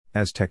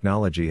As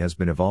technology has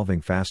been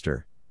evolving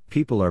faster,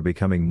 people are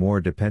becoming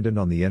more dependent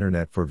on the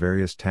internet for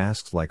various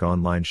tasks like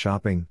online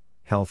shopping,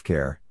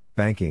 healthcare,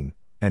 banking,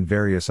 and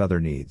various other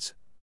needs.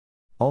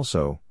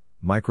 Also,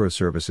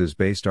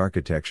 microservices-based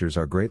architectures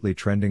are greatly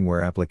trending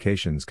where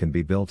applications can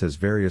be built as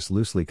various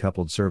loosely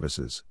coupled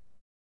services.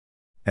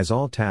 As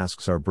all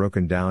tasks are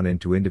broken down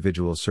into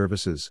individual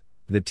services,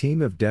 the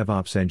team of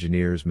DevOps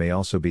engineers may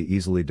also be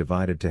easily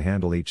divided to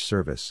handle each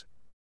service.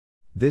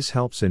 This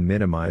helps in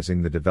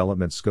minimizing the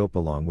development scope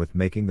along with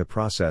making the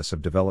process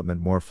of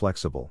development more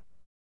flexible.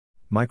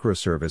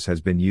 Microservice has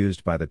been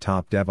used by the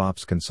top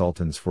DevOps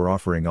consultants for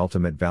offering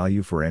ultimate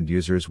value for end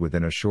users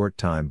within a short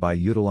time by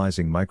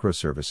utilizing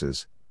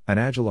microservices, an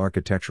agile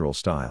architectural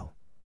style.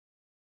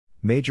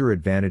 Major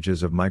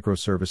advantages of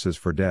microservices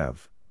for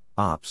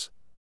DevOps.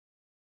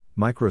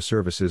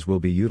 Microservices will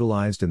be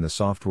utilized in the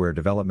software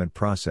development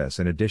process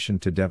in addition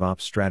to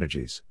DevOps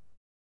strategies.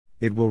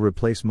 It will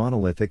replace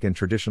monolithic and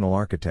traditional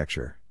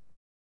architecture.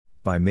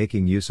 By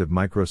making use of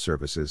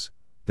microservices,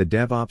 the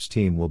DevOps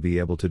team will be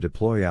able to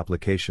deploy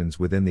applications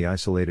within the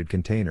isolated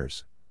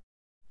containers.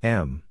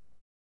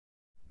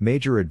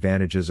 Major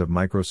advantages of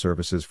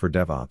microservices for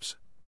DevOps.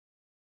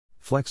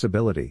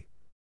 Flexibility.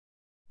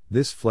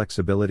 This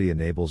flexibility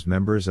enables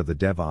members of the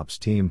DevOps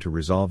team to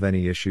resolve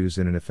any issues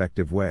in an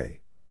effective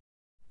way.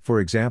 For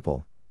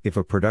example, if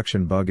a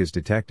production bug is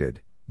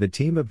detected, the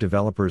team of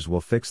developers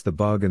will fix the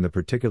bug in the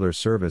particular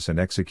service and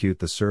execute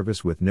the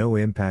service with no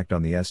impact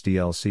on the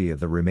SDLC of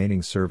the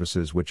remaining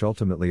services, which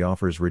ultimately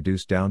offers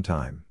reduced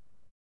downtime.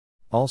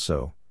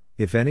 Also,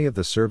 if any of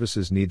the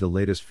services need the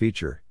latest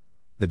feature,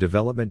 the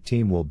development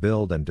team will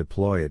build and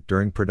deploy it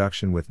during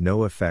production with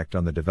no effect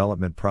on the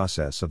development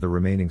process of the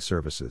remaining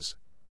services.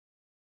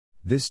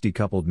 This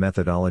decoupled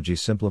methodology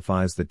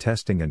simplifies the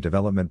testing and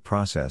development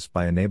process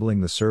by enabling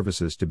the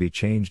services to be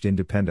changed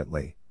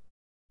independently.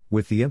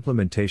 With the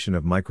implementation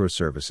of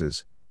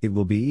microservices, it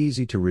will be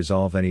easy to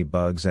resolve any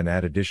bugs and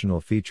add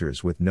additional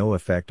features with no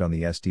effect on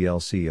the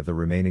SDLC of the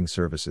remaining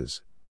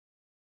services.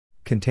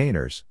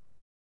 Containers.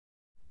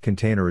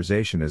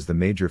 Containerization is the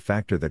major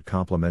factor that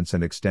complements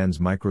and extends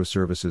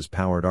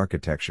microservices-powered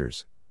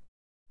architectures.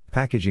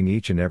 Packaging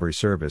each and every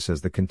service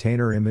as the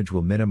container image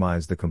will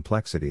minimize the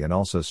complexity and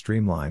also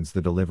streamlines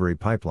the delivery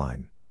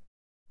pipeline.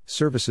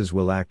 Services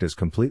will act as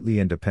completely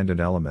independent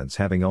elements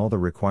having all the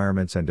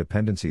requirements and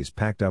dependencies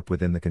packed up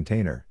within the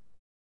container.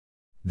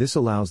 This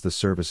allows the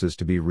services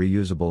to be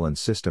reusable and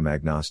system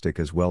agnostic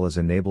as well as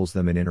enables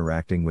them in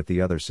interacting with the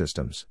other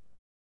systems.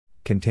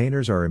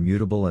 Containers are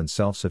immutable and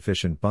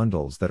self-sufficient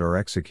bundles that are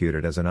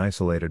executed as an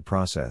isolated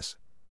process.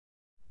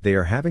 They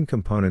are having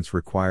components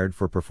required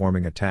for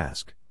performing a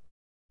task.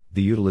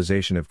 The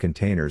utilization of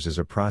containers is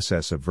a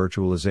process of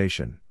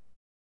virtualization.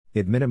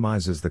 It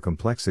minimizes the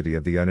complexity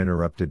of the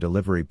uninterrupted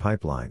delivery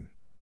pipeline.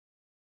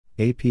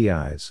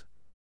 APIs.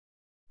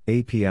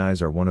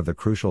 APIs are one of the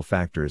crucial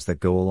factors that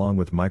go along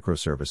with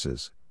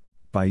microservices.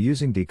 By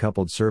using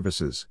decoupled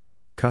services,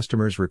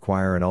 customers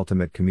require an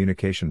ultimate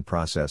communication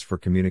process for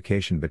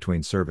communication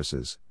between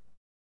services.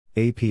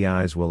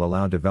 APIs will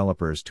allow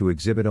developers to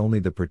exhibit only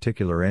the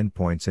particular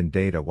endpoints and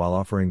data while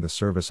offering the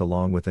service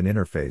along with an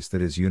interface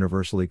that is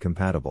universally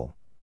compatible.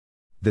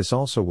 This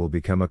also will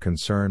become a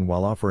concern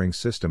while offering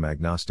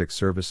system-agnostic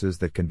services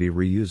that can be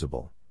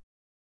reusable.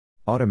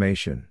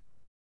 Automation.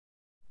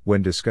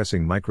 When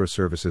discussing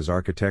microservices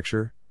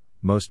architecture,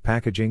 most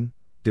packaging,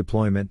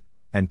 deployment,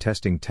 and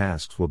testing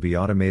tasks will be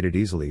automated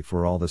easily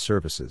for all the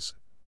services.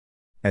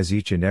 As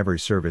each and every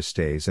service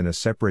stays in a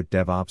separate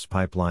DevOps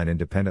pipeline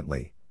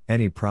independently,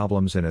 any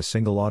problems in a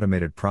single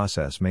automated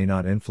process may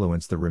not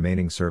influence the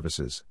remaining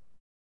services.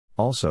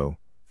 Also,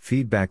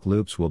 feedback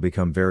loops will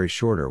become very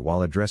shorter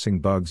while addressing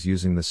bugs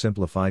using the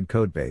simplified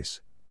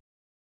codebase.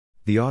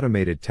 The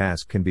automated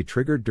task can be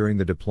triggered during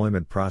the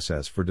deployment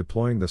process for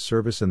deploying the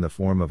service in the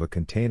form of a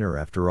container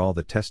after all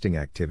the testing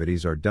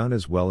activities are done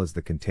as well as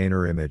the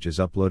container image is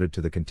uploaded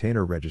to the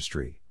container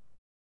registry.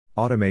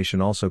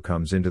 Automation also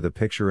comes into the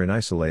picture in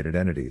isolated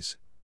entities.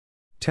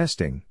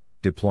 Testing,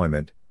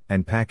 deployment,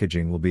 and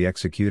packaging will be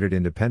executed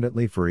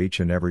independently for each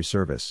and every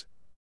service.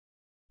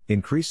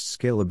 Increased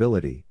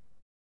scalability.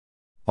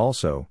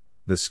 Also,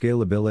 the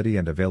scalability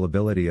and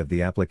availability of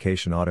the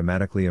application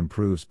automatically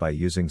improves by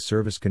using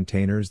service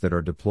containers that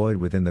are deployed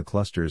within the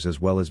clusters as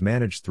well as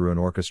managed through an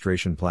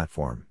orchestration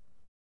platform.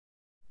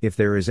 If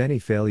there is any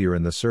failure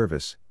in the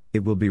service,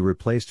 it will be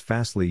replaced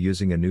fastly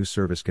using a new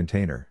service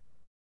container.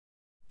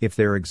 If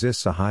there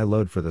exists a high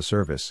load for the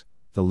service,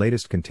 the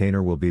latest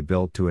container will be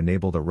built to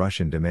enable the rush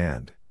in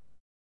demand.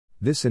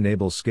 This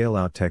enables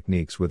scale-out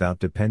techniques without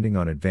depending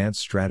on advanced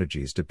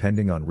strategies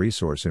depending on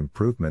resource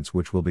improvements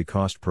which will be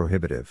cost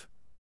prohibitive.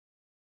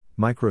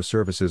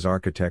 Microservices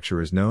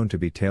architecture is known to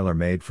be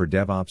tailor-made for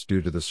DevOps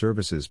due to the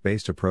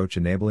services-based approach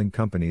enabling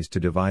companies to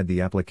divide the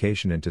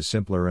application into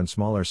simpler and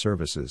smaller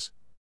services.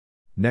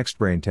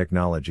 NextBrain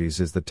Technologies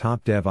is the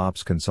top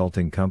DevOps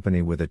consulting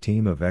company with a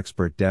team of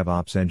expert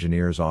DevOps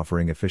engineers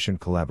offering efficient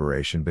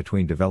collaboration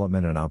between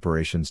development and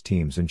operations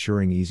teams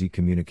ensuring easy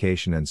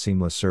communication and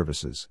seamless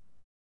services.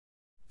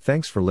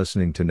 Thanks for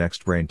listening to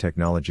NextBrain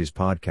Technologies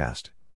podcast.